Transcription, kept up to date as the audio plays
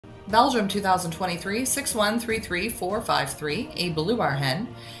Belgium 2023 6133453, a blue bar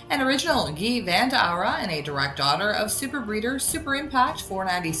hen. An original Guy van de Auwera and a direct daughter of Super Breeder Super Impact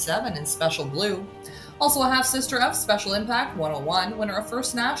 497 in Special Blue. Also a half-sister of Special Impact 101, winner of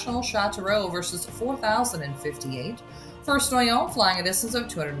First National Châteauroux versus 4058. First Noyon, flying a distance of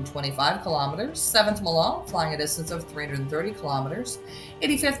 225 kilometers. 7th Milan, flying a distance of 330 kilometers.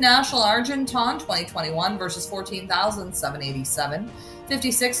 85th National Argenton 2021 versus 14,787.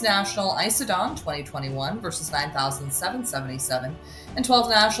 56th National Isodon 2021 versus 9,777. And 12th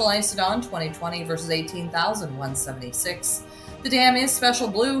National Isodon 2020 versus 18,176. The dam is Special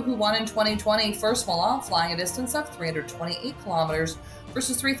Blue, who won in 2020 First Milan, flying a distance of 328 kilometers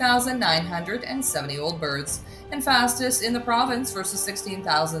versus 3,970 Old Birds, and fastest in the province versus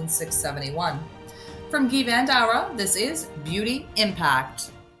 16,671. From Guy van de Auwera, this is Beauty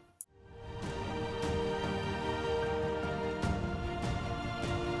Impact.